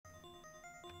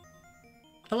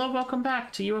Hello, welcome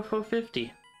back to UFO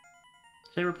 50.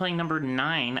 Today we're playing number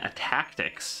 9,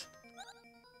 Attactics.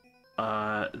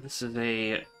 This is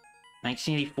a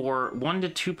 1984 1 to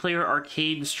 2 player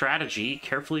arcade strategy.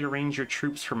 Carefully arrange your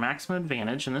troops for maximum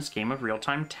advantage in this game of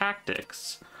real-time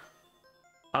tactics.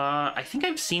 I think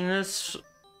I've seen this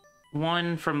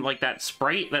one from like that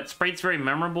sprite. That sprite's very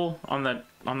memorable on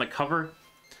the cover.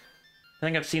 I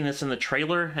think I've seen this in the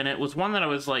trailer, and it was one that I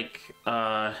was like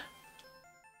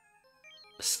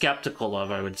skeptical of,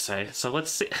 I would say. So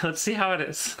let's see how it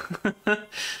is.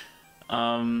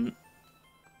 The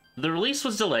release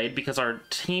was delayed because our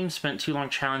team spent too long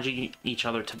challenging each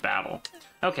other to battle.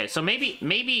 Okay, so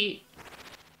maybe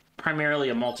primarily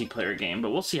a multiplayer game, but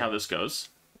we'll see how this goes.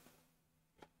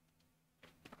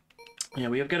 Yeah,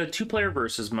 we have got a 2-player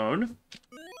versus mode.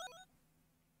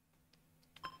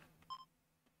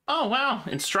 Oh, wow.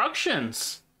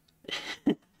 Instructions.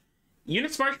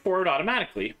 Units march forward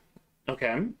automatically.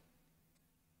 Okay.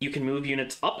 You can move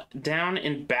units up, down,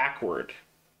 and backward.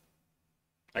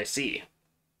 I see.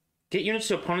 Get units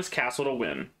to opponent's castle to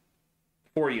win.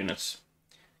 4 units.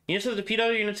 Units that defeat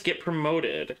other units get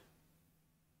promoted.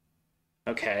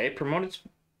 Okay.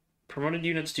 Promoted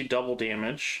units do double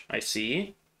damage. I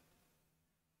see.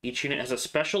 Each unit has a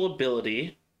special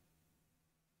ability.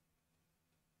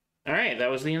 Alright,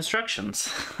 that was the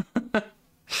instructions.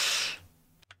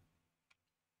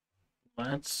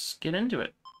 Let's get into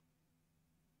it.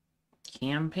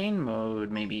 Campaign mode,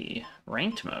 maybe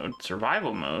ranked mode,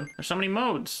 survival mode. There's so many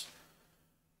modes.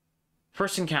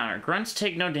 First encounter. Grunts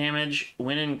take no damage,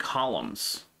 win in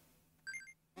columns.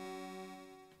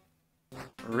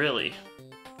 Really?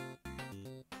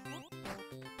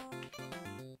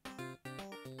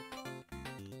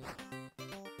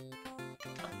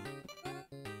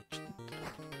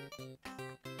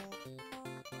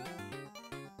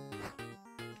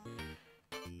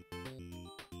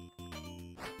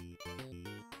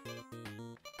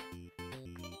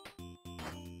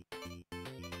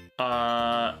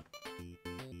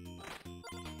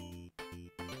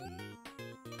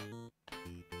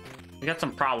 We got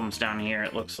some problems down here,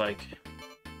 it looks like.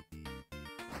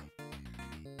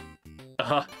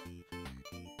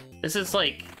 This is,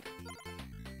 like,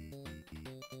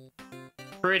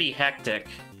 pretty hectic.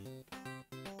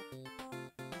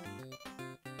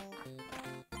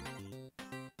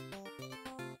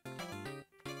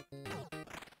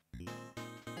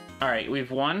 Alright, we've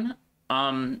won.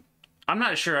 I'm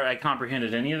not sure I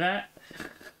comprehended any of that.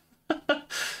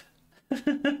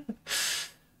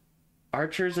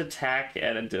 Archers attack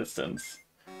at a distance.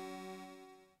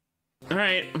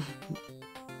 Alright.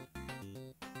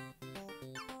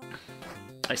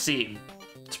 I see.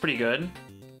 It's pretty good.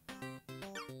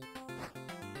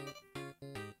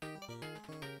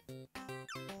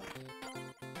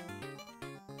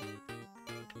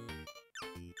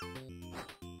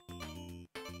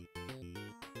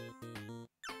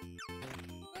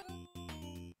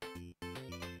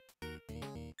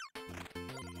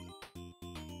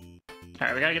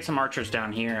 Alright, we gotta get some archers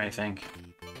down here, I think.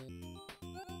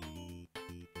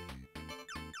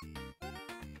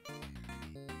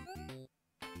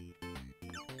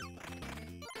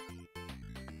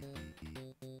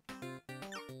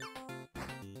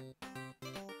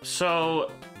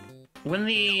 So, one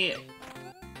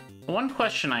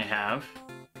question I have,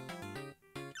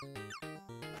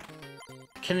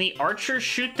 can the archers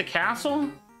shoot the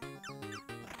castle?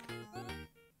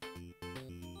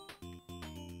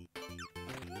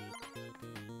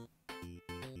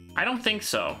 I don't think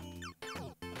so.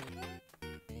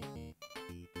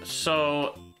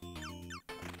 So,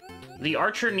 the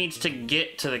archer needs to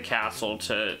get to the castle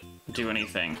to do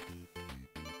anything.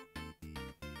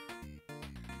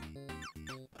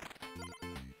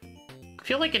 I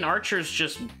feel like an archer's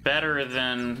just better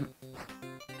than...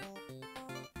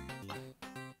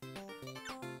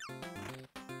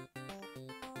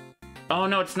 Oh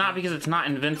no, it's not, because it's not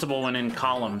invincible when in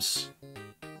columns.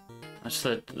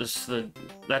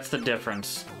 That's the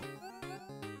difference.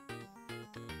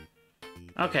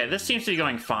 Okay, this seems to be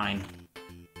going fine.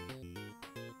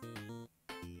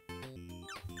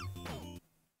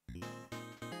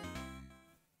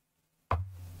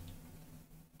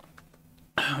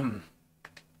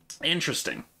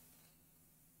 Interesting.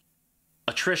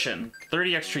 Attrition,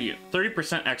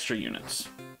 30% extra units.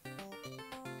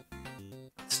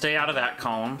 Stay out of that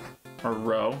column or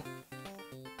row.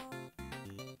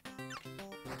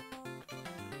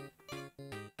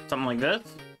 Something like this.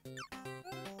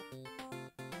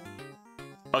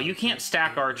 Oh, you can't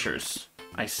stack archers.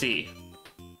 I see.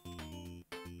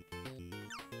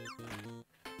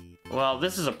 Well,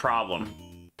 this is a problem.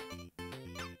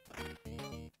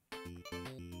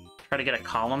 Try to get a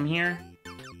column here.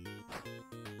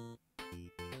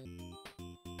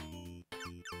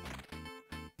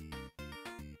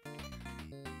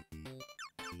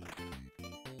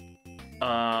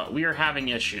 We are having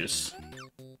issues.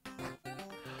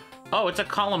 Oh, it's a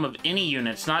column of any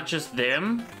units, not just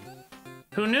them?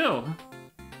 Who knew?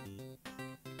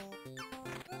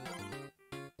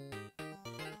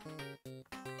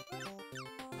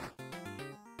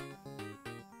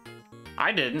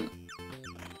 I didn't.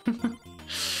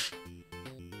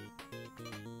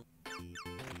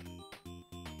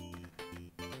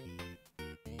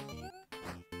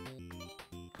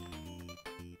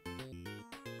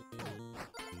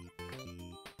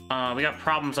 We got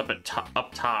problems up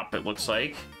top, it looks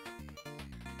like.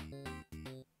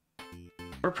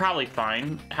 We're probably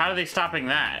fine. How are they stopping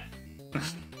that?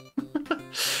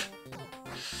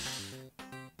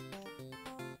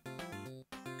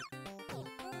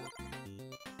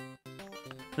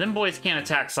 Them boys can't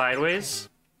attack sideways.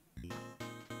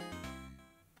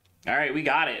 Alright, we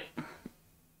got it.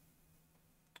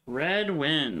 Red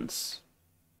wins.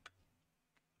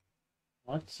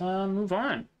 Let's move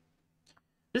on.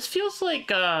 This feels like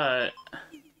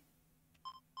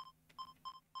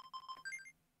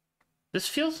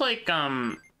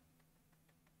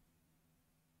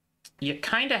you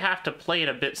kind of have to play it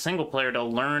a bit single player to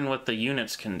learn what the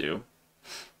units can do.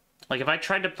 Like, if I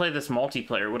tried to play this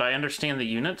multiplayer, would I understand the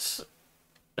units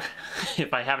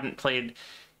if I haven't played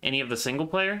any of the single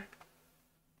player?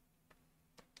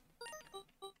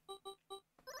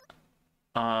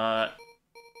 Like,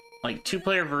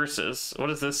 2-player versus. What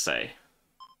does this say?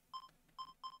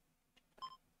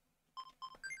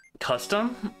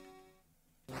 Custom?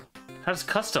 How does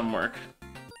custom work?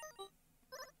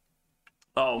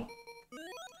 Oh.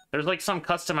 There's like some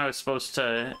custom I was supposed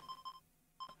to...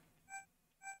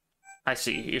 I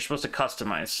see. You're supposed to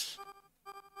customize.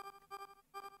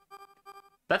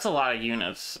 That's a lot of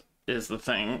units, is the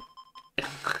thing.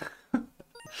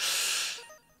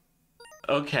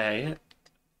 Okay.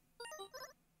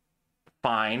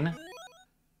 Fine.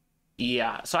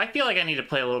 Yeah, so I feel like I need to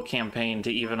play a little campaign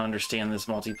to even understand this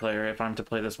multiplayer, if I'm to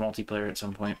play this multiplayer at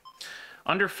some point.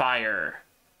 Under fire.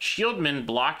 Shieldmen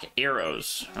block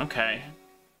arrows. Okay.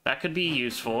 That could be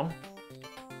useful.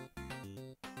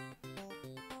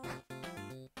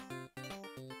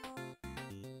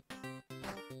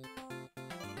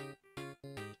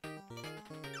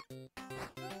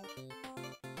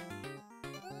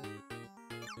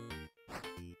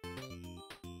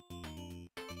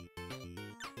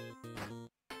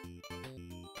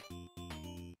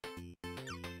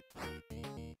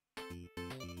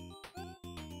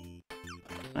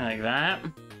 Like that.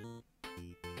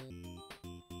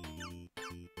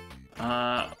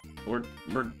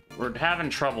 We're having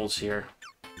troubles here.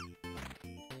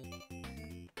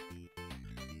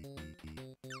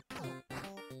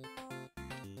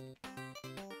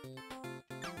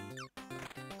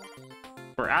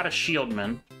 We're out of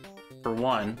shieldmen, for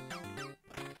one.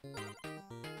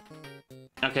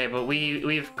 Okay, but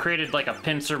we've created like a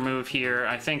pincer move here.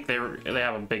 I think they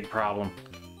have a big problem.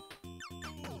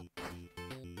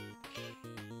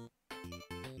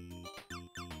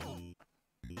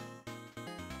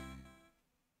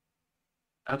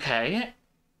 Okay.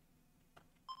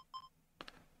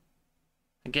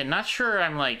 Again, not sure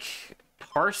I'm, like,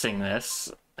 parsing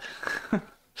this.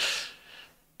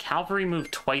 Cavalry move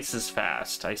twice as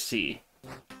fast, I see.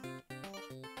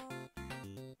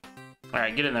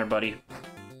 Alright, get in there, buddy.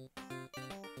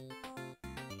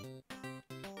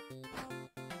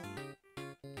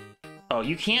 Oh,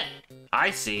 you can't...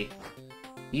 I see.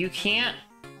 You can't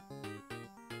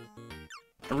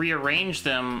rearrange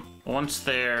them once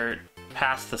they're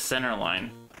past the center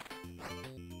line.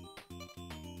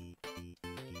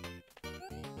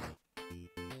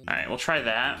 Alright, we'll try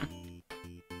that.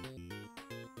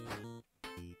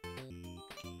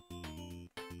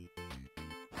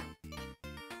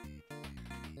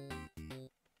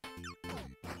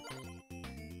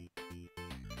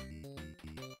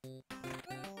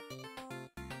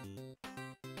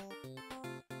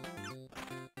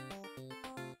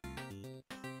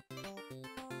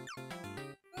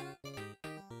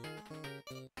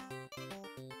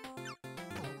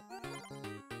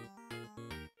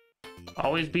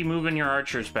 Always be moving your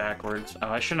archers backwards. Oh,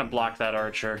 I shouldn't have blocked that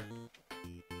archer.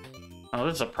 Oh,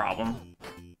 this is a problem.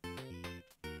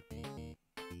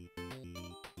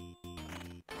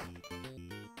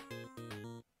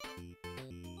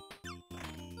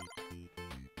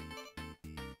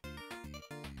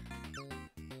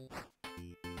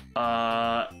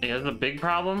 Yeah, that's a big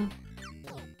problem.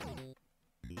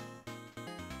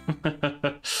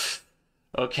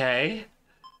 Okay.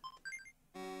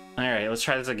 Alright, let's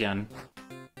try this again.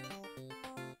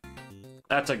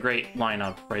 That's a great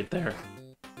lineup right there.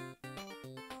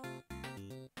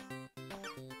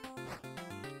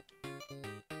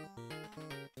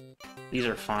 These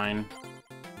are fine.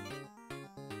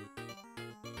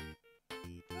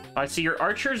 I see your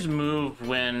archers move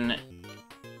when...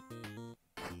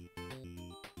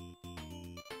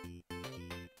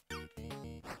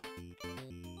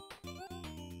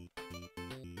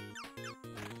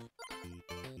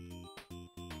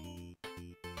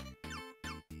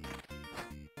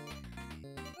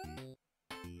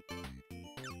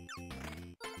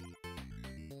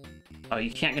 Oh, you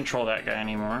can't control that guy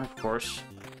anymore, of course.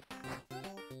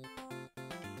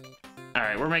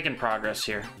 Alright, we're making progress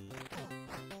here.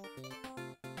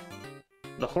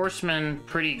 The horsemen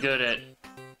pretty good at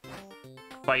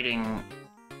fighting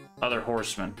other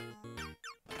horsemen.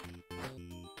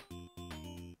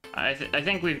 I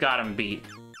think we've got them beat.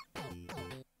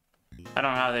 I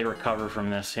don't know how they recover from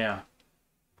this, yeah.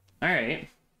 Alright.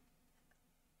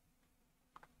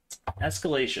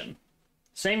 Escalation.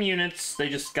 Same units, they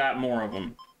just got more of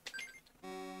them.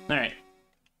 Alright.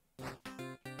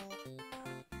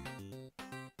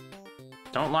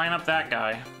 Don't line up that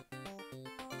guy.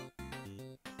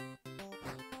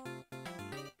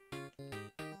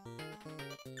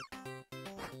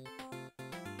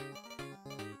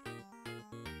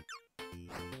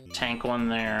 Tank one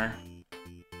there.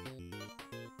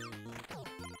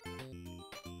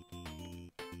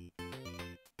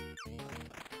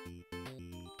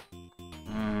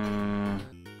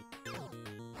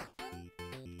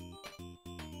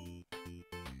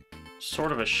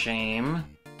 Sort of a shame.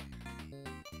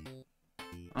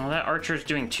 Oh, that archer's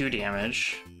doing 2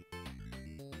 damage.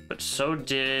 But so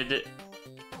did...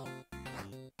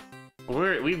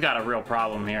 We've got a real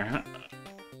problem here.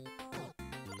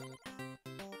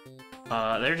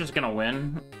 They're just gonna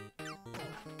win.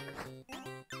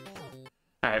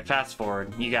 Alright, fast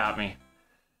forward. You got me.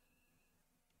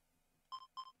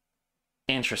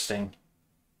 Interesting.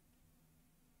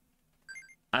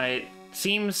 It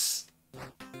seems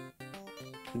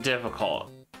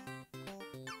difficult.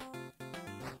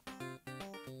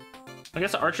 I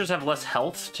guess archers have less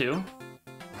health, too.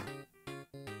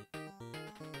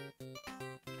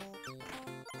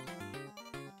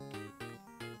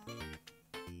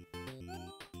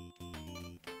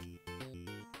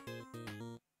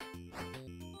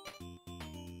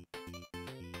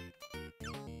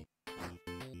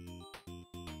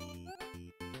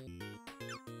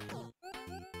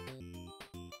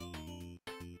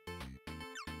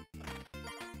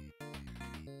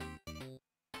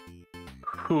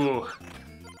 Ooh.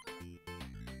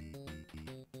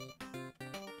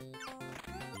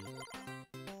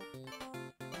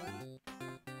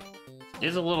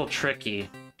 Is a little tricky.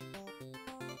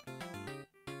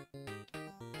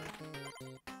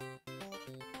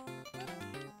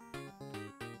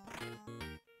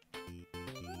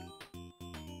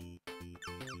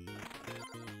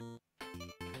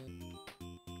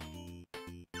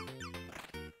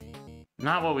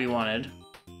 Not what we wanted.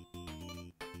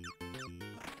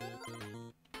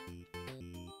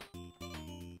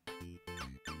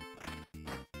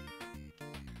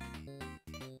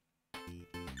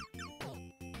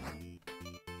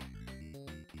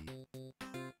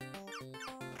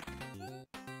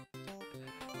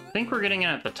 I think we're getting in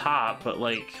at the top, but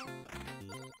like...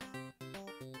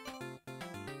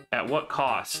 At what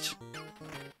cost?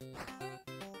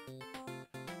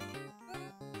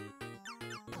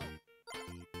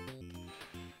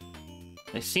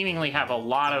 They seemingly have a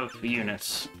lot of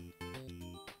units.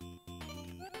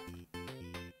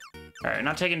 Alright,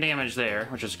 not taking damage there,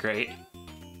 which is great.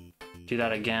 Do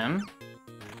that again.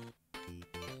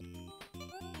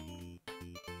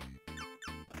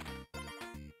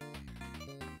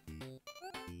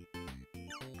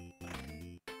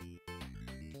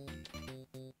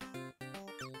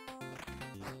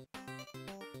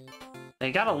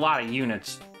 They got a lot of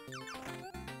units.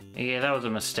 Yeah, that was a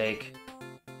mistake.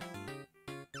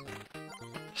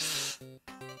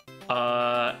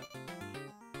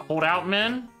 Hold out,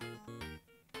 men.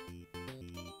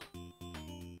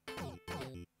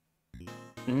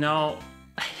 No.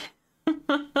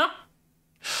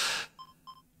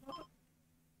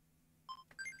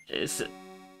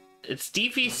 It's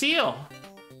difficile.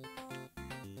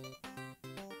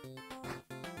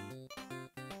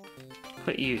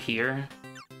 Put you here.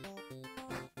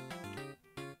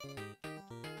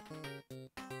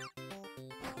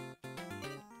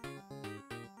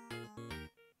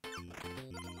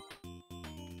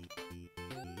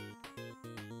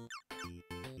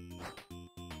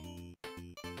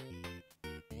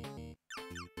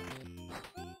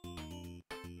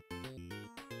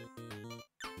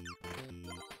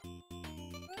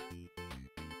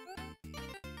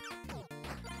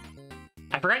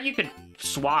 forgot you could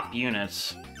swap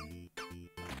units.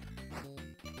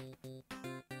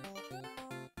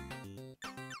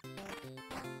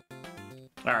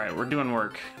 Alright, we're doing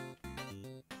work.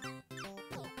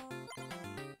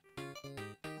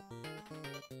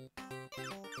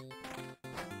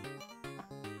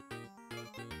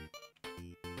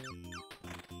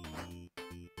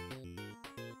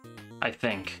 I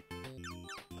think.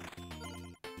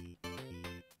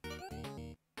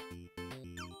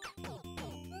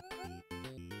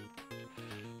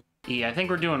 Yeah, I think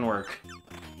we're doing work.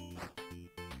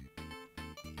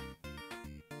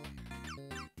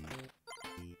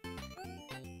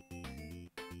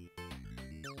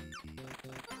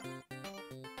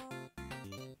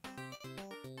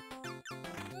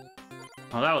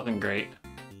 Oh, that wasn't great.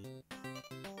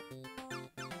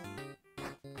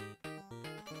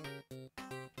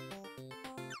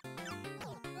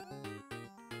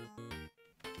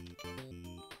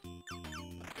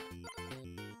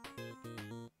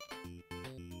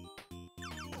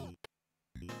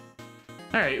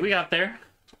 Alright, we got there.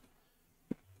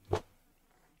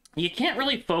 You can't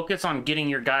really focus on getting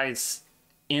your guys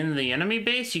in the enemy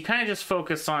base. You kind of just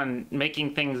focus on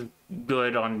making things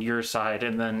good on your side,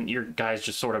 and then your guys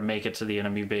just sort of make it to the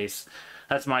enemy base.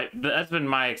 That's been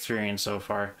my experience so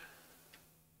far.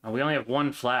 Oh, we only have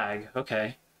one flag.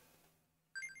 Okay.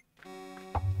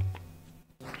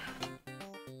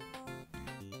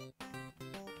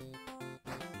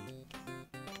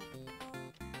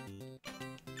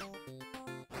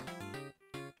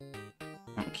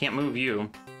 Can't move you.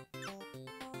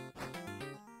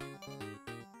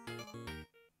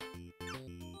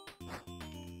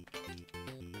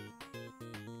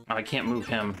 Oh, I can't move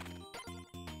him.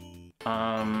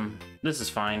 This is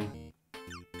fine.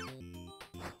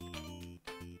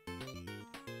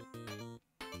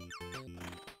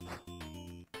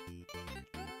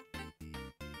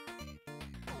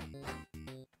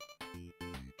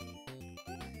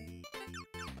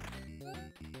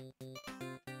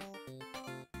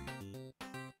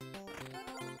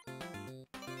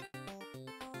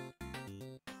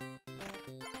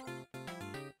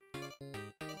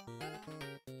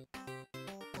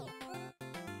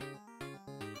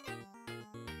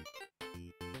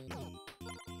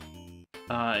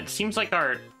 It seems like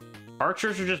our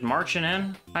archers are just marching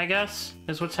in, I guess,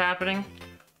 is what's happening.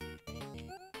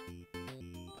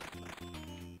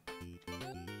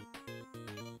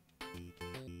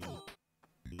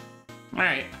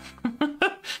 Alright.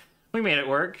 We made it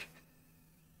work.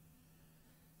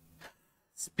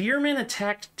 Spearmen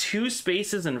attacked 2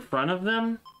 spaces in front of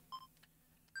them?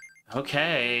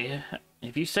 Okay,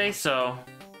 if you say so.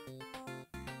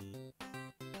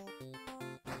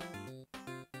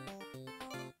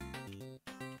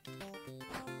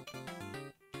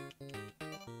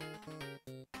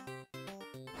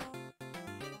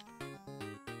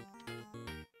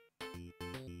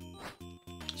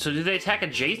 So do they attack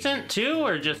adjacent too,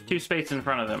 or just 2 spaces in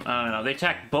front of them? I don't know. They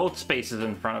attack both spaces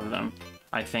in front of them,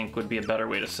 I think would be a better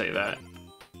way to say that.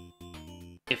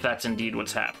 If that's indeed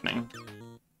what's happening.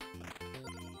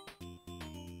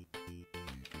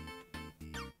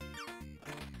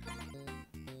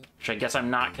 Which I guess I'm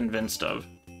not convinced of.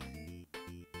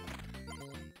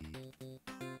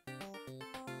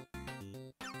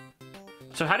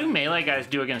 So how do melee guys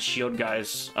do against shield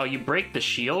guys? Oh, you break the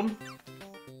shield?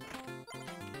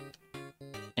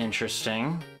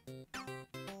 Interesting.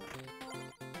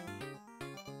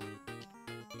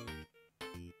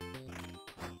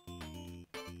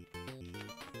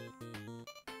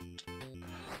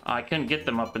 I couldn't get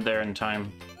them up in there in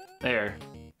time. There.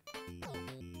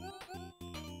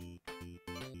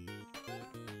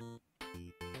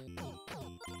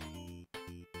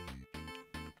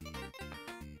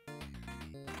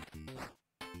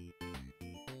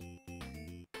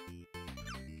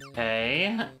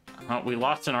 Okay. Oh, we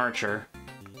lost an archer.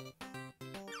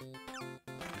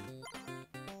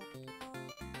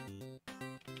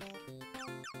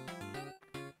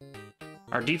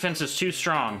 Our defense is too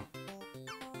strong.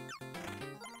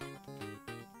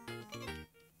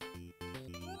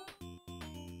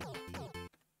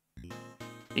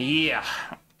 Yeah.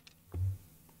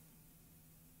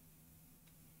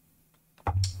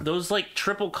 Those, like,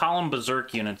 triple column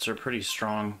berserk units are pretty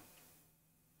strong.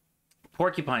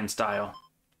 Porcupine style.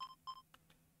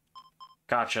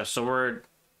 Gotcha. So we're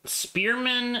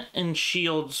spearmen and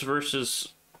shields versus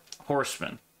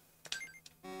horsemen.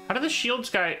 How do the shields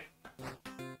guy...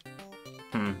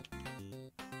 I'm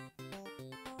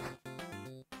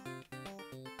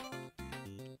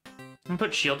gonna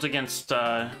put shields against,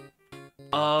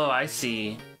 Oh, I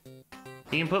see.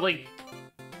 You can put, like...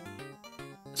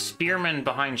 spearmen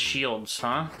behind shields,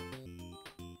 huh?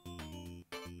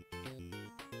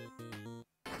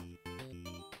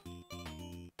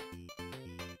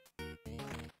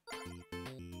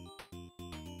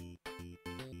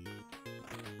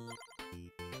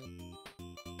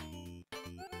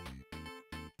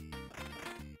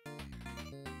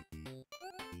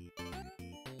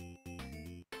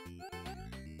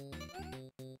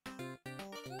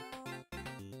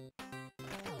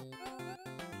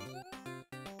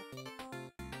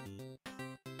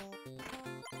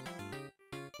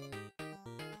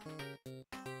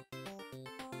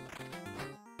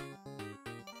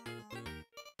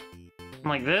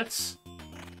 Like this?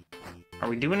 Are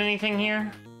we doing anything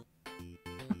here?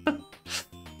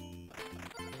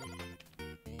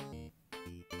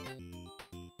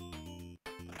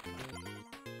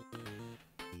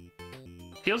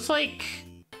 Feels like...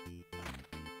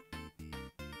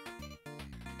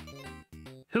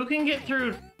 Who can get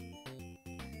through...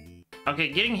 Okay,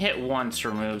 getting hit once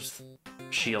removes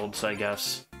shields, I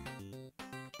guess.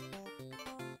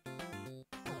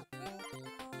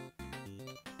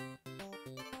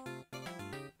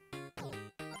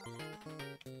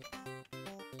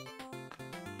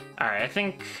 Alright, I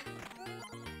think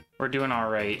we're doing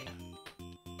alright.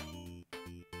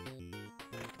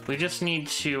 We just need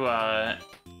to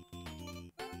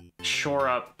shore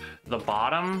up the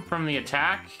bottom from the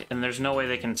attack, and there's no way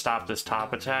they can stop this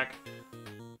top attack.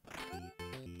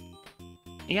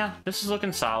 Yeah, this is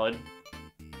looking solid.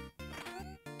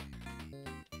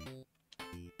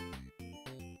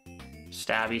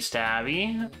 Stabby,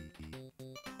 stabby.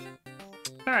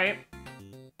 Alright.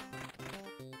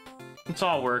 It's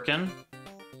all working.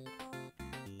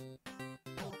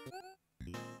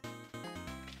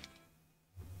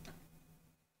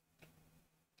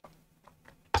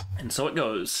 And so it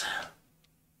goes.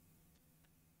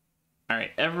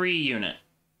 Alright, every unit.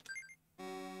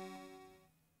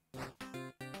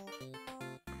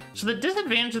 So the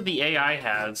disadvantage that the AI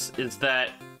has is that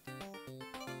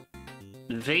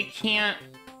they can't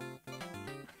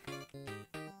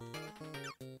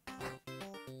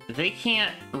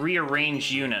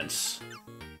rearrange units.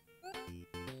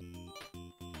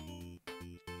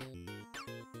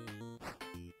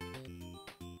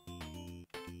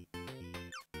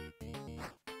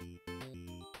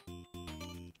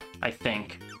 I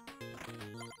think.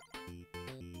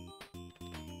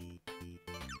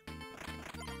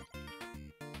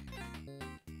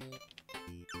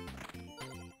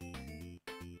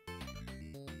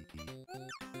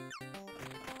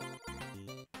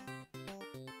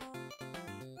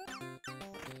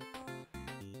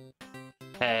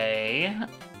 Okay.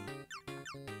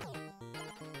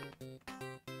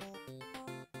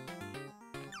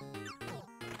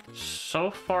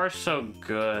 So far, so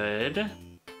good.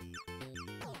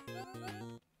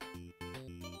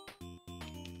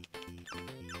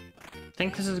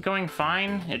 Think this is going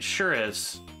fine? It sure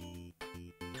is.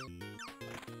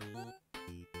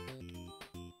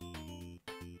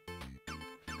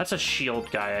 That's a shield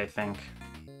guy, I think.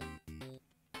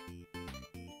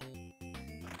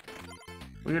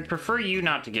 We would prefer you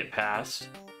not to get past,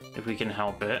 if we can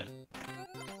help it.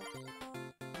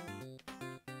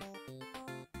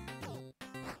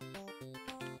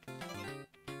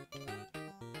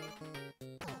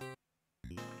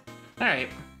 Alright.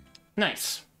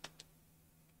 Nice.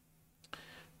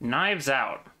 Knives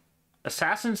out.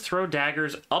 Assassins throw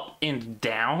daggers up and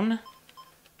down?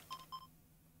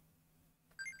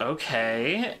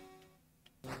 Okay.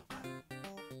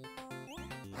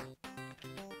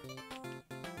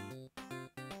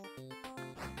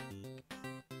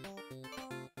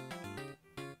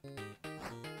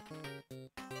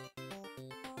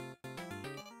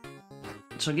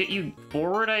 So get you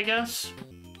forward, I guess?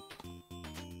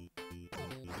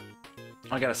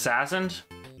 I got assassined.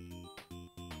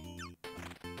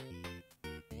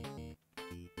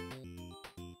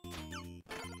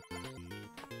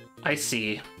 I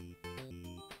see.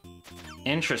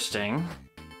 Interesting.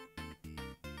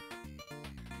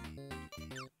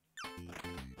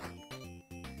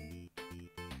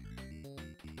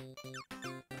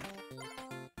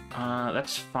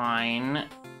 That's fine.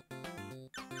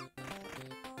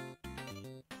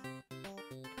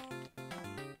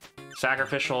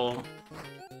 Sacrificial.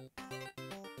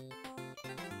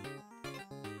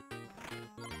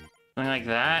 Something like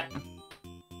that.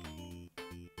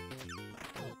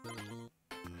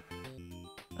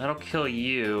 That'll kill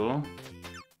you.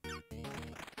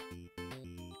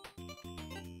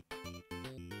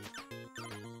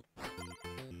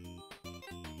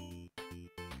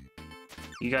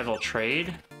 You guys will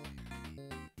trade?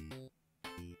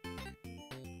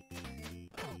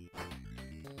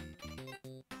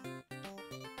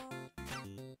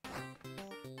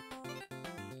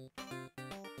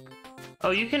 Oh,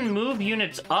 you can move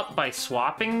units up by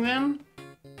swapping them?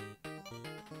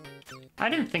 I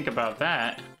didn't think about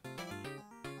that.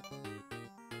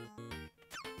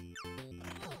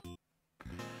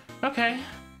 Okay.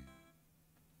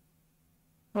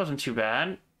 Wasn't too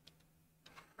bad.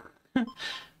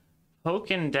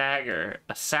 Poke and dagger.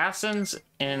 Assassins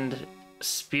and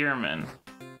spearmen.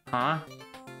 Huh?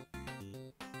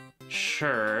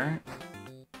 Sure.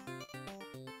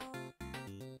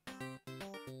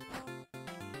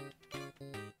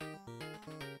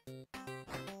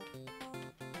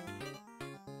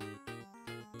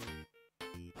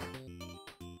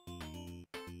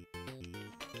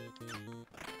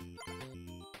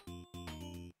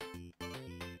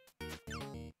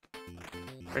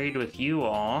 Trade with you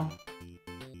all.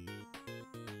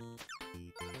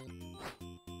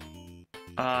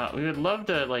 We would love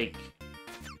to, like,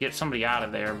 get somebody out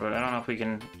of there, but I don't know if we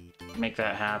can make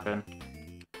that happen.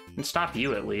 And stop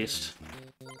you, at least.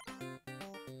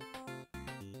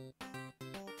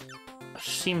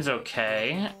 Seems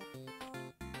okay.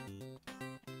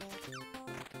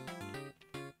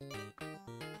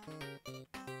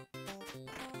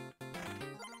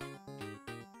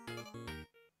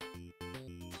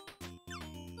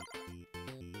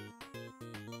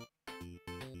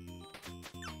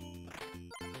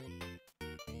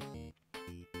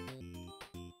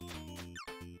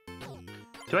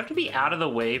 Do I have to be out of the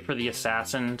way for the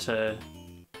assassin to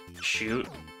shoot?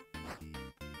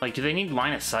 Like, do they need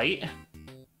line of sight?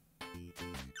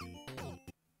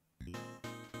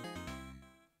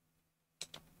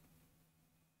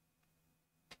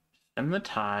 Stem the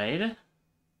tide.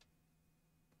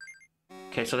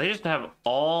 Okay, so they just have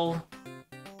all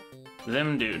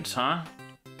them dudes, huh?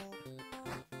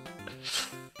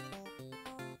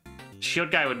 Shield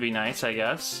guy would be nice, I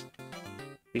guess.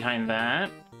 Behind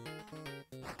that.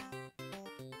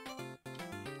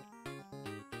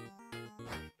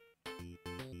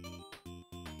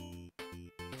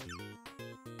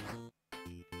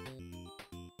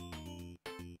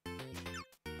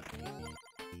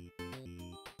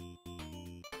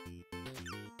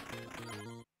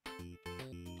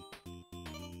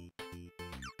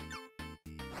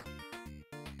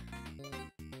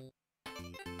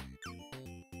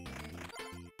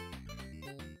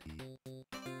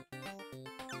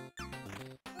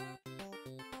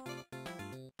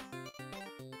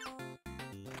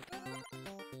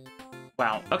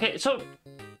 Wow. Okay, so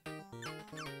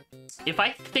if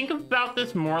I think about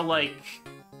this more like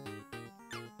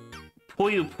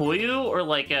Puyo Puyo or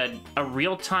like a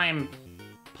real-time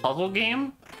puzzle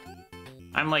game,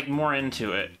 I'm like more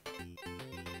into it.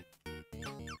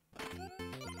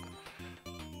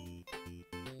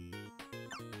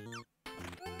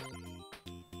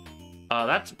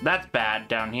 That's bad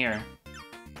down here.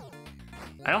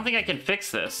 I don't think I can fix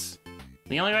this.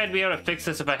 The only way I'd be able to fix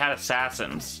this if I had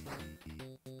assassins.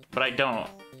 But I don't,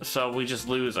 so we just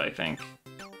lose, I think.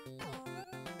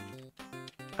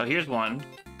 Oh, here's one.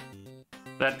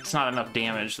 That's not enough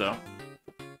damage, though.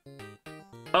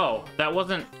 Oh, that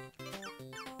wasn't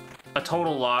a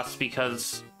total loss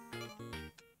because...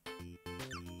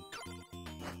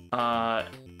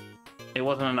 it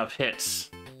wasn't enough hits.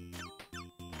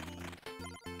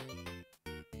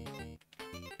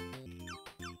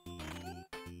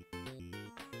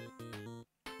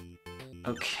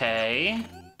 Okay.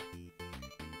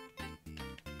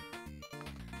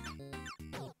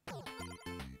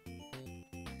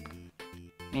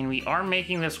 I mean, we are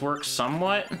making this work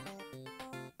somewhat.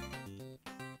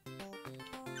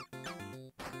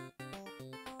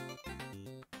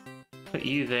 Put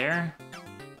you there.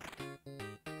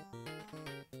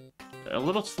 A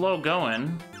little slow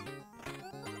going.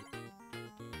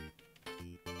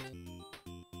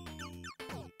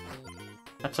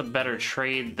 That's a better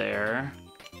trade there.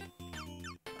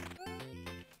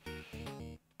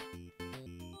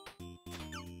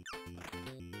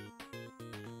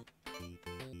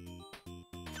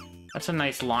 That's a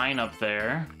nice line up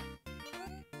there.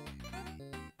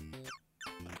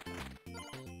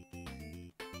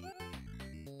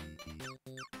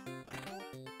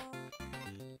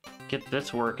 Get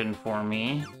this working for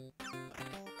me.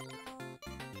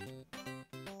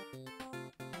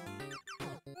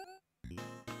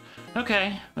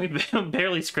 Okay, we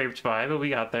barely scraped by, but we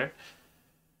got there.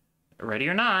 Ready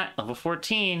or not, level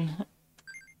 14.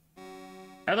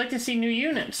 I'd like to see new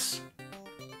units.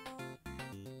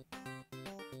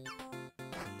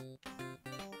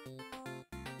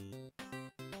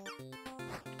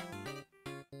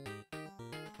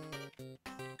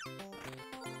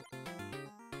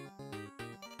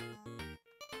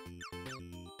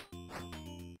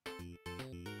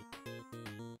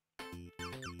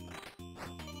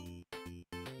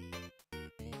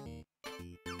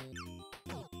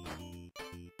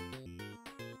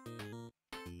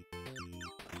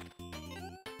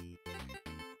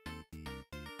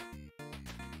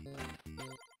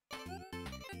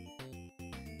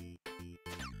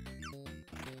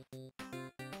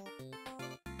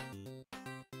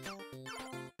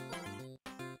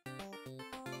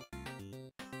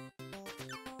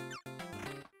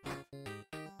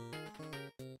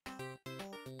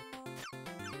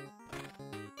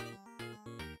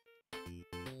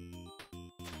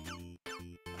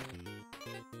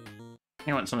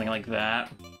 I want something like that.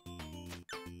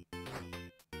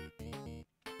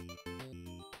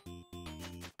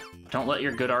 Don't let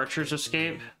your good archers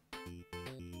escape.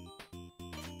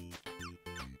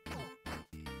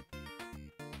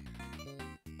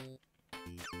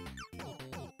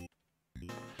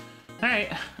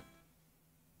 Alright.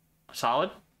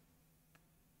 Solid.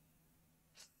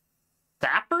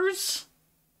 Sappers?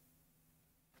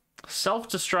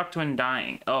 Self-destruct when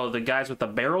dying. Oh, the guys with the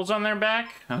barrels on their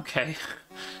back? Okay.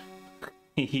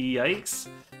 Yikes.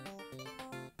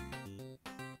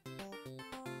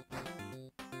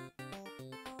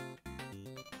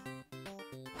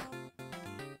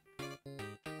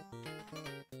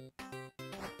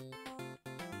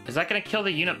 Is that gonna kill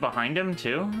the unit behind him,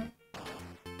 too?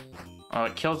 Oh,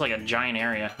 it kills, like, a giant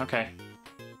area. Okay.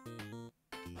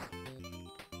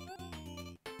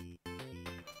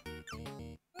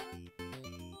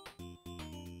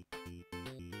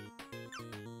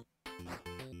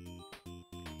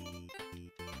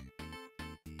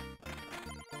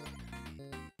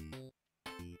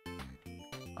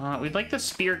 We'd like the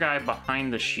spear guy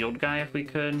behind the shield guy if we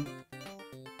could.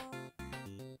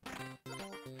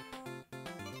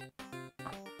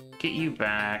 Get you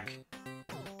back.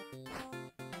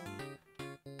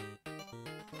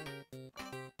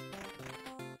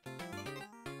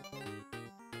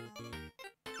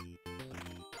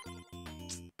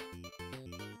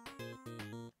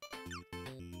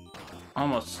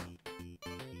 Almost.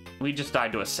 We just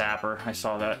died to a sapper. I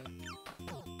saw that.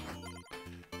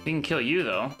 We can kill you,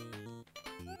 though.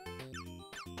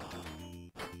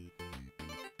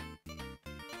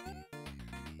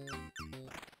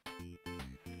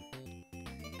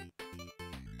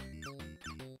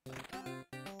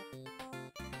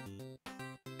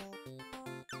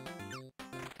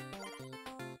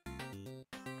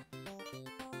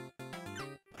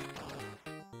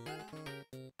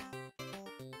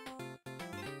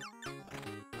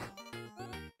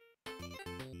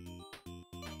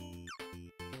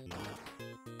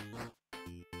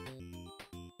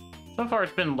 So far,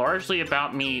 it's been largely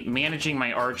about me managing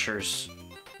my archers,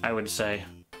 I would say.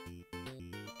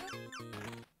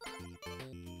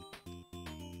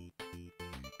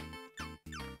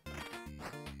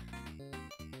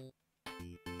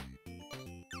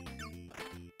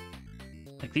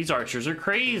 Like, these archers are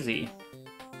crazy.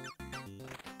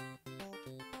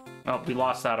 Oh, we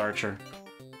lost that archer.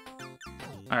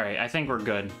 Alright, I think we're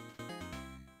good.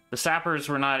 The sappers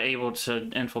were not able to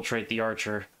infiltrate the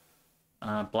archer.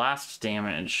 Blast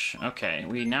damage. Okay,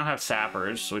 we now have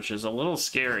sappers, which is a little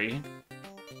scary.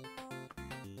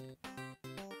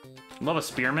 Love a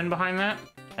spearman behind that.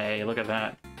 Hey, look at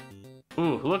that.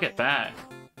 Ooh, look at that.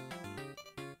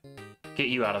 Get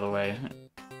you out of the way.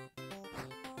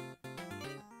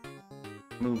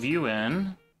 Move you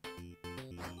in.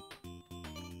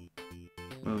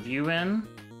 Move you in.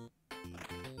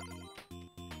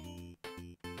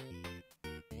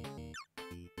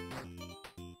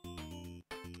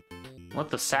 Let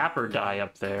the sapper die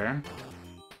up there.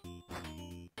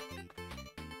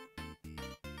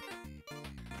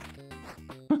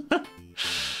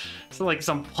 It's like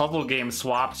some puzzle game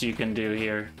swaps you can do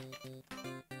here.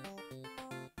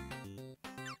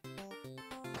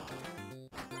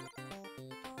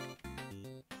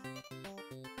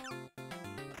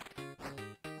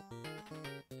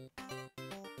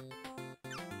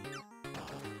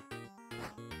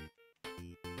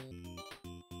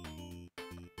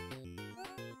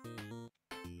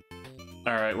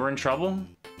 Alright, we're in trouble.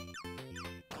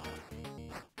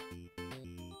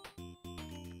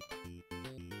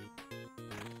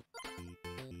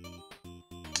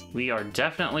 We are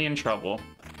definitely in trouble.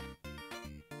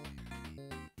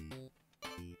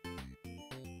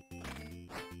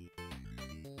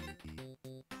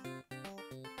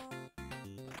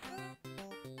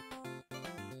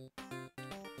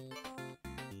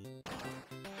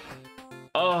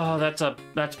 Oh,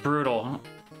 that's brutal.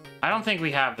 I don't think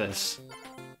we have this.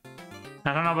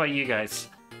 I don't know about you guys.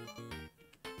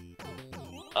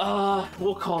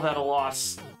 We'll call that a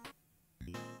loss.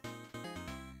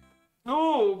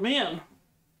 Oh, man.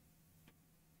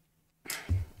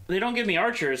 They don't give me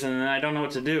archers, and I don't know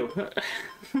what to do.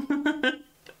 I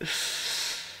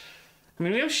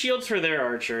mean, we have shields for their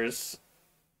archers.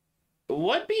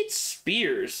 What beats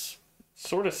spears?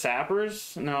 Sort of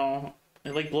sappers? No.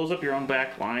 It, like, blows up your own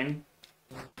back line.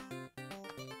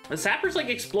 The sappers, like,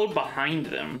 explode behind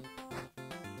them.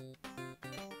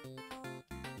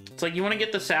 It's like you want to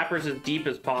get the sappers as deep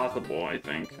as possible, I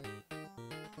think.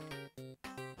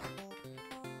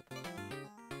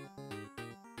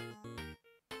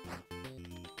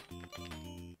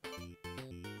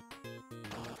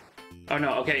 Oh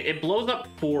no, okay, it blows up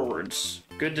forwards.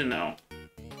 Good to know.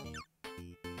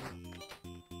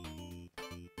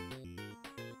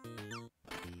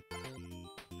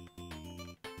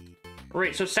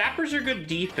 Right, so sappers are good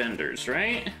defenders,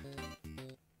 right?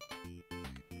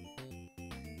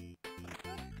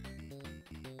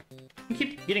 I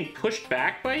keep getting pushed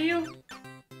back by you?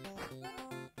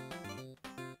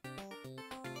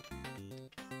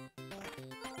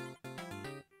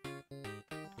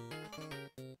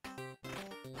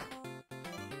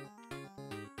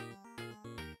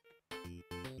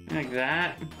 Like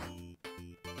that.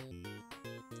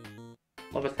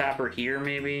 Love a sapper here,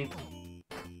 maybe.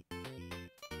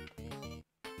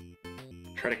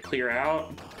 Try to clear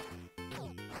out.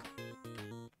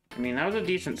 I mean, that was a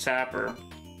decent sapper.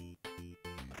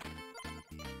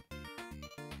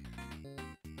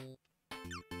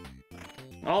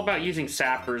 All about using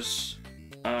sappers,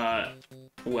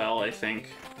 well, I think.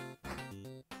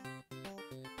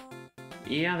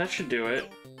 Yeah, that should do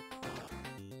it.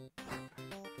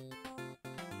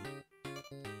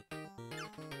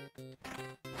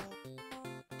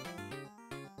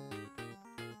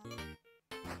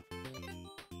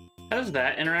 How does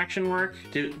that interaction work?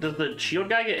 Does the shield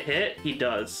guy get hit? He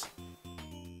does.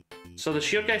 So the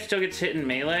shield guy still gets hit in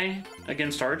melee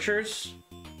against archers?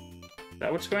 Is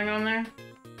that what's going on there?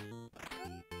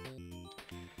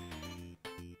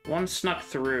 One snuck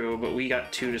through, but we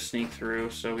got two to sneak through,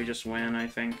 so we just win, I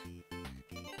think.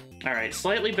 Alright,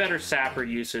 slightly better sapper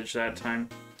usage that time.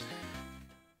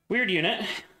 Weird unit.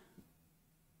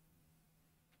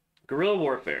 Guerrilla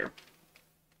warfare.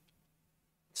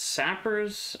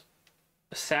 Sappers,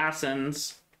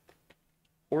 assassins,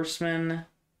 horsemen,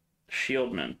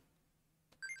 shieldmen.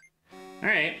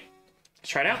 Alright, let's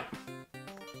try it out.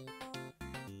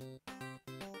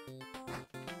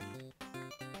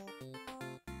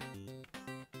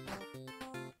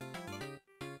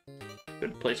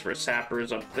 Good place for a sapper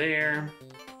is up there.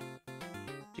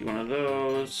 Do one of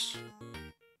those.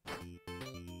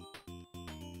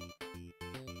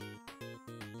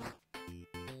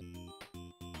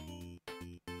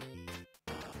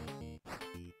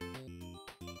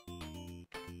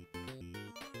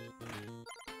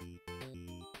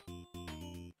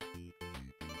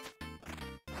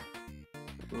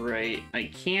 Right,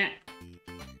 I can't.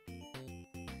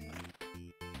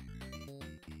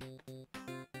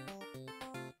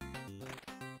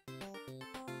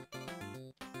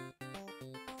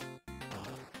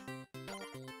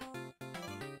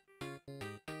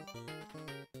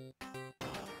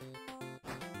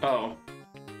 Oh.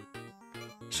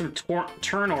 Some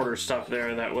turn order stuff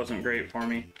there that wasn't great for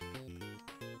me.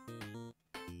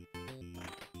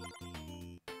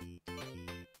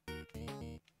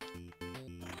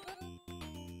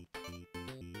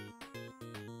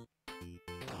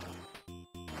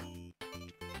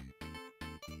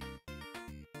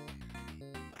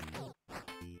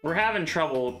 We're having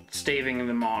trouble staving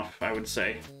them off, I would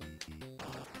say.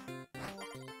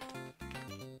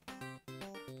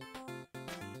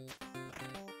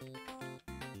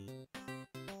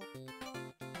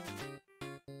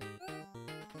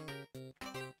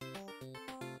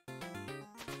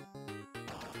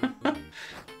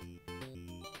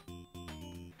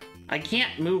 I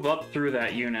can't move up through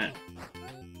that unit.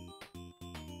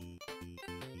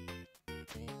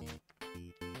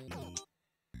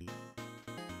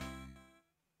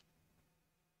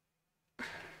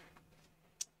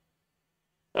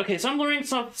 Okay, so I'm learning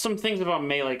some things about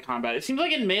melee combat. It seems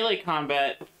like in melee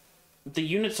combat, the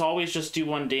units always just do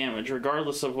 1 damage,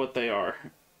 regardless of what they are.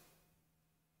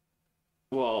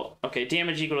 Well, okay,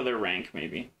 damage equal to their rank,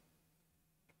 maybe.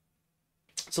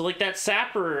 So, like, that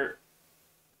sapper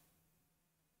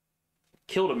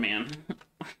killed a man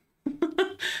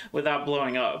without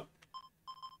blowing up.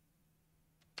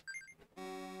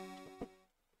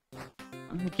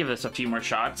 I'm gonna give this a few more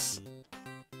shots.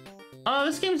 Oh,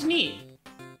 this game's neat.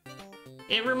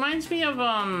 It reminds me of,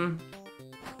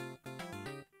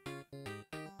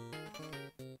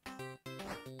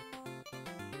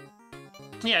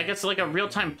 yeah, I guess like a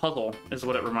real-time puzzle is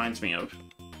what it reminds me of.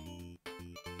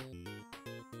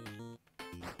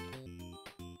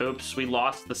 Oops, we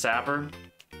lost the sapper.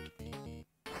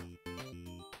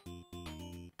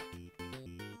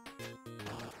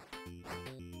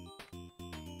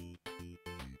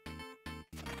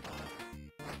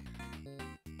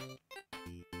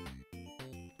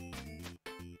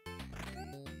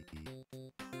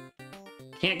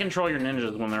 Can't control your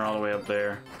ninjas when they're all the way up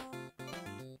there.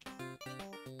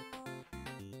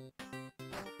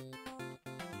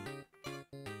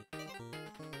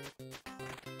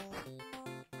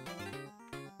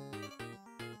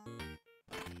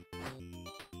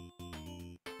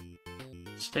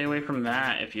 Stay away from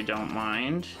that if you don't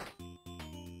mind.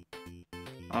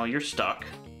 Oh, you're stuck.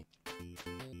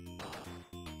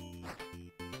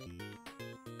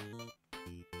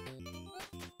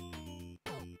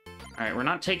 Alright, we're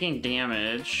not taking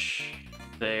damage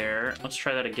there. Let's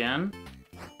try that again.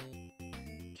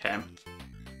 Okay.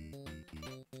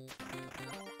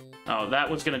 Oh, that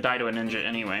was gonna die to a ninja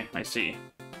anyway. I see.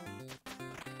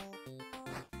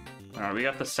 Alright, we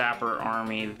got the sapper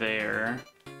army there.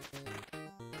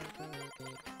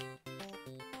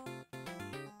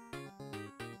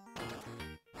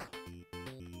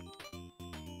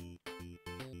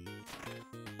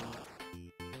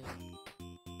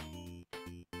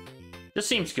 This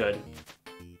seems good.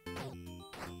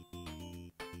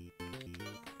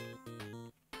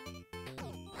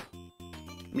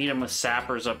 Meet him with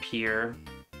sappers up here.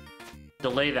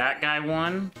 Delay that guy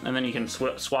one, and then you can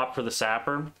swap for the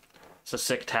sapper. It's a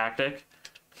sick tactic.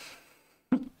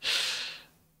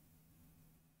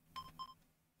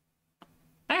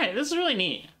 Alright, this is really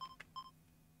neat.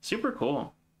 Super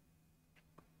cool.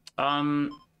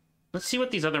 Let's see what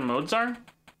these other modes are.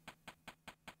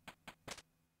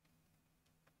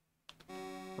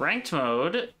 Ranked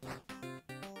mode.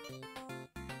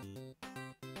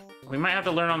 We might have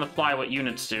to learn on the fly what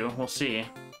units do. We'll see.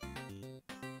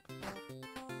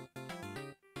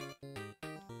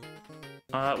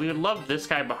 We would love this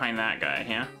guy behind that guy,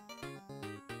 yeah?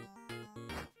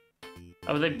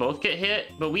 Oh, they both get hit?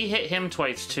 But we hit him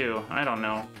twice, too. I don't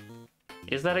know.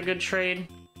 Is that a good trade?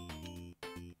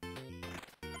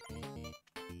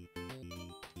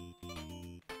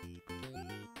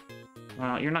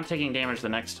 Well, you're not taking damage the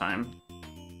next time.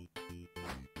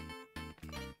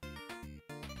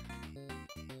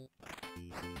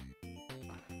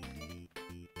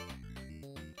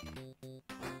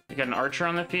 We got an archer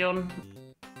on the field.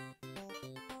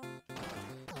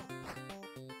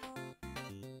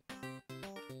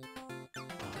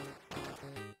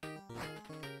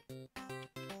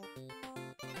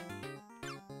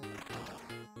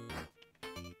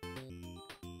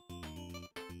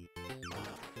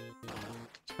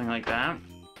 Something like that.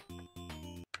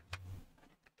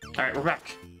 Alright, we're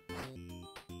back.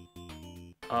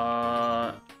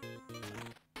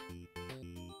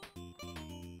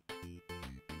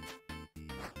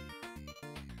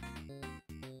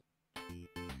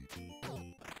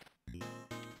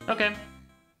 Okay.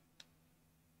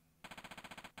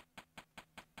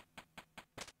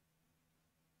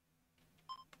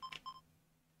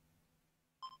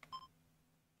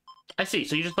 I see,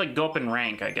 so you just, like, go up in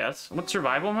rank, I guess. What's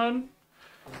survival mode?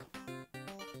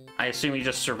 I assume you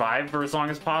just survive for as long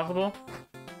as possible?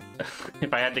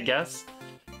 If I had to guess.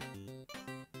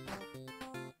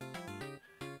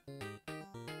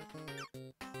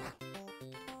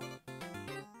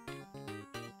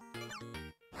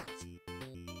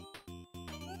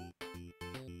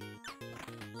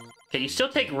 Okay, you still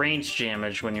take range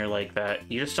damage when you're like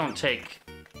that. You just don't take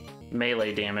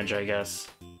melee damage, I guess.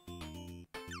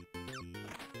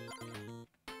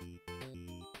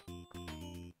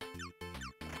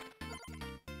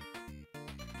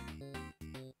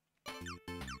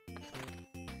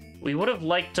 We would have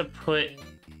liked to put...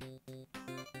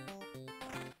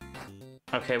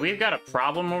 Okay, we've got a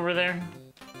problem over there.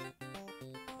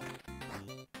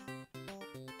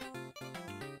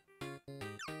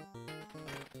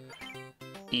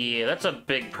 Yeah, that's a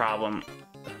big problem.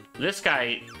 This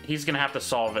guy, he's gonna have to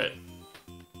solve it.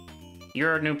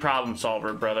 You're a new problem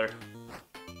solver, brother.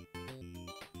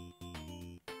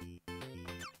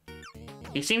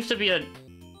 He seems to be an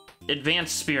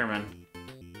advanced spearman.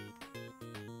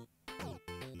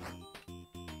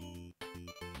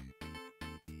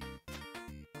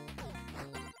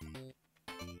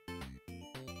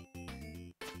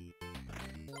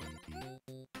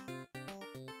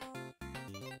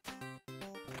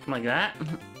 Like that.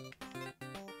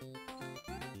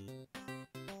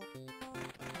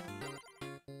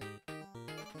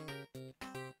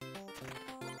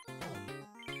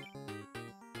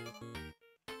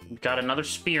 We've got another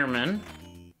spearman.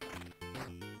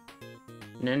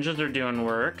 Ninjas are doing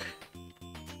work.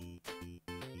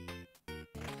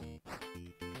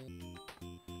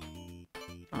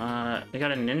 We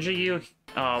got a ninja you.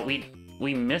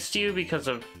 We missed you because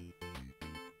of...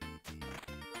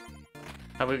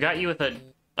 we got you with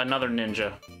another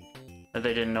ninja that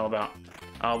they didn't know about.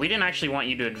 We didn't actually want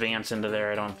you to advance into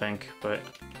there, I don't think, but...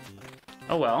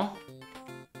 Oh well.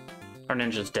 Our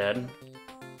ninja's dead.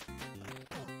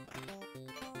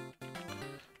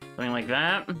 Something like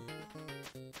that.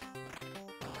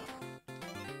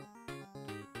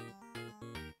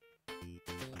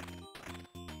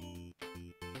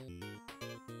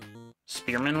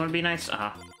 Spearman would be nice.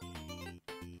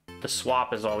 The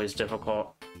swap is always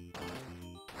difficult.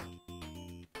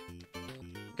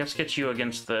 Let's get you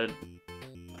against the...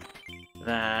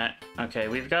 that. Okay,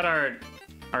 we've got our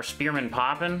Spearman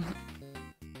popping.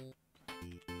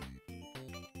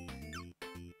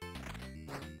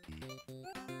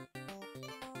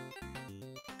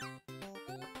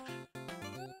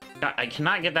 God, I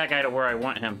cannot get that guy to where I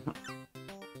want him.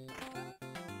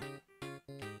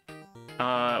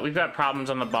 We've got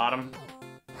problems on the bottom.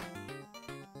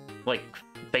 Like,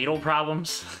 fatal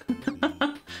problems.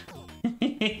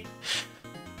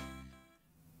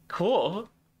 Cool.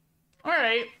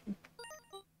 Alright.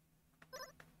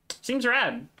 Seems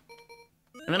rad.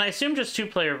 And then I assume just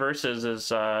 2-player versus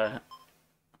is,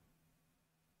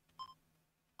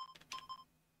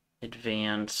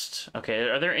 advanced. Okay,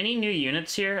 are there any new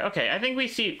units here? Okay, I think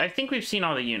we've seen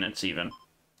all the units even.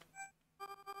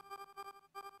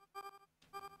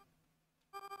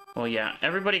 Well, yeah,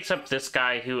 everybody except this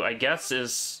guy, who I guess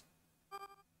is...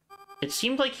 It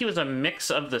seemed like he was a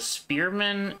mix of the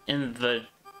Spearman and the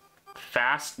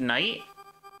Fast Knight.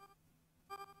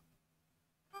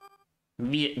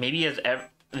 Maybe he has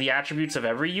the attributes of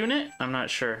every unit? I'm not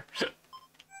sure.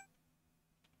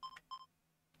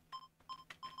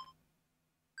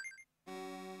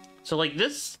 So, like,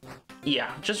 this...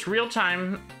 Yeah, just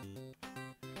real-time...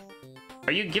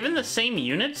 Are you given the same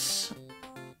units?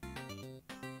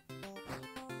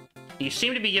 You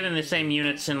seem to be given the same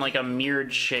units in, like, a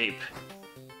mirrored shape.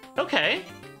 Okay,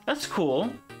 that's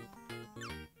cool.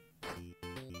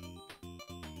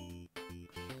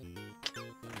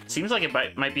 Seems like it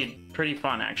might be pretty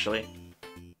fun, actually.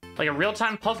 Like a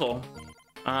real-time puzzle.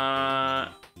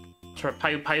 Sort of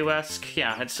Puyo Puyo-esque.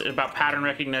 Yeah, it's about pattern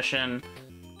recognition.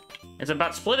 It's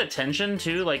about split attention,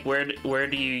 too. Like, where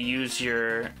do you use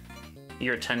your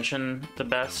attention the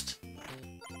best?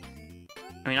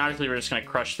 I mean, obviously, we're just gonna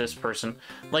crush this person.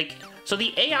 Like, so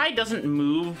the AI doesn't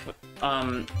move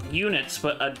units,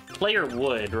 but a player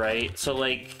would, right? So,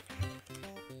 like,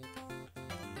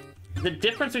 the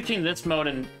difference between this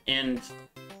mode and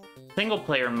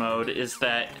single-player mode is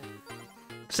that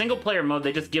single-player mode,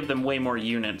 they just give them way more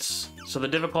units. So the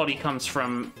difficulty comes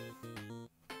from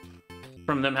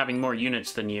them having more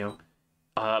units than you.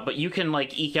 But you can,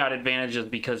 like, eke out advantages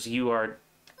because you are,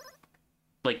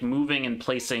 like, moving and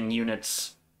placing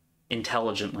units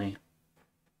intelligently.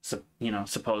 So, you know,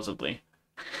 supposedly.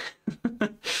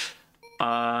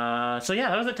 So yeah,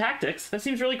 that was the tactics. That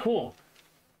seems really cool.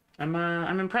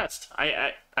 I'm impressed.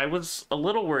 I was a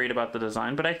little worried about the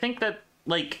design, but I think that,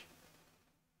 like,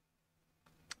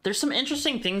 there's some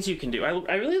interesting things you can do.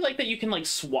 I really like that you can, like,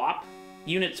 swap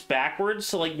units backwards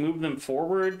to, like, move them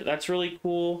forward. That's really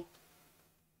cool.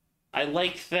 I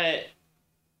like that,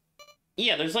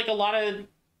 yeah, there's, like, a lot of,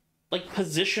 like,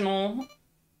 positional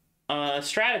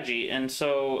strategy, and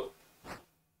so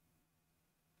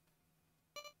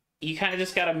you kind of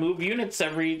just gotta move units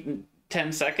every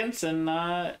 10 seconds and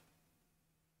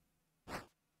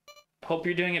hope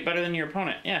you're doing it better than your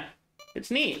opponent. Yeah, it's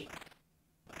neat.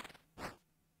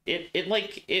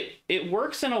 It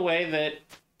works in a way that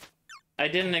I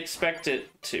didn't expect it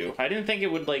to. I didn't think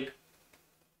it would, like,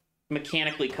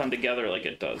 mechanically come together like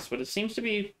it does, but it seems to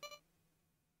be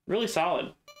really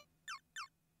solid.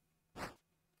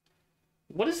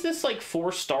 What is this, like,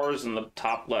 4 stars in the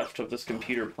top left of this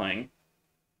computer playing?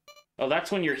 Oh,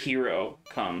 that's when your hero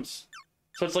comes.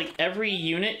 So it's like every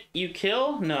unit you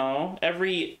kill? No.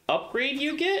 Every upgrade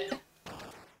you get?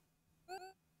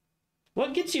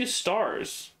 What gets you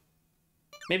stars?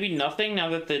 Maybe nothing now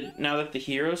that the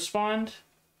hero spawned?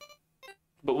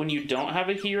 But when you don't have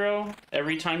a hero,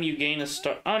 every time you gain a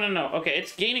star... Oh, no. Okay,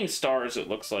 it's gaining stars, it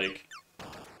looks like.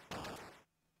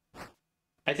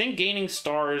 I think gaining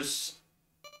stars...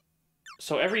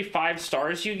 So every 5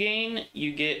 stars you gain,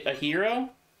 you get a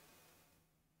hero?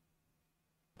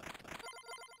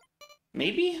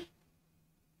 Maybe?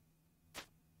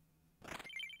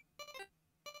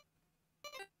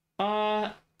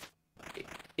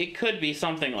 It could be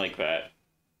something like that.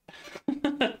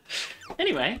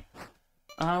 Anyway,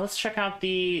 let's check out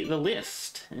the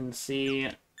list and see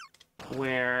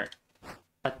where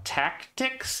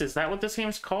Attactics, is that what this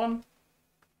game's called?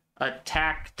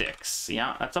 Attactics,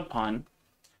 yeah, that's a pun.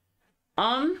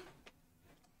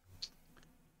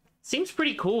 Seems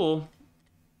pretty cool.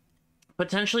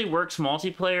 Potentially works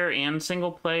multiplayer and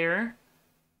single player.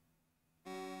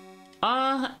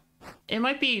 It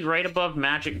might be right above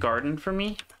Magic Garden for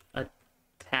me.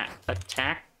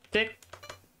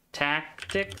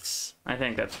 Tactics? I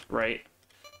think that's right.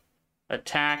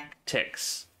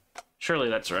 Attactics. Surely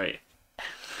that's right.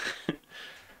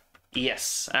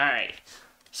 Yes, alright.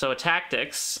 So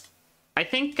Attactics, I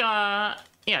think, yeah,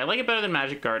 I like it better than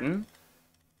Magic Garden.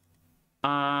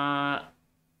 Yeah,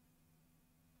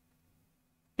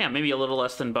 maybe a little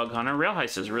less than Bug Hunter. Rail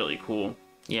Heist is really cool.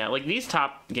 Yeah, like these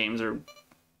top games are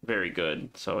very good.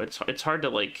 So it's hard to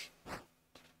like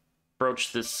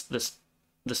broach this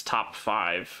top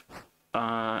 5.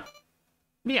 Yeah,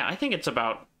 I think it's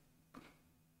about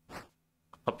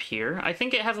up here. I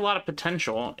think it has a lot of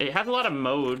potential. It has a lot of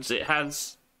modes. It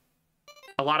has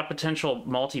a lot of potential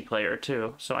multiplayer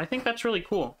too. So I think that's really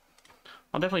cool.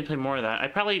 I'll definitely play more of that. I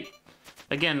probably,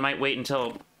 again, might wait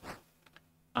until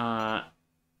I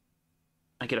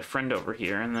get a friend over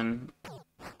here and then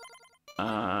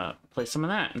play some of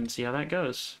that and see how that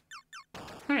goes.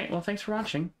 All right, well, thanks for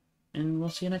watching, and we'll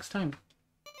see you next time.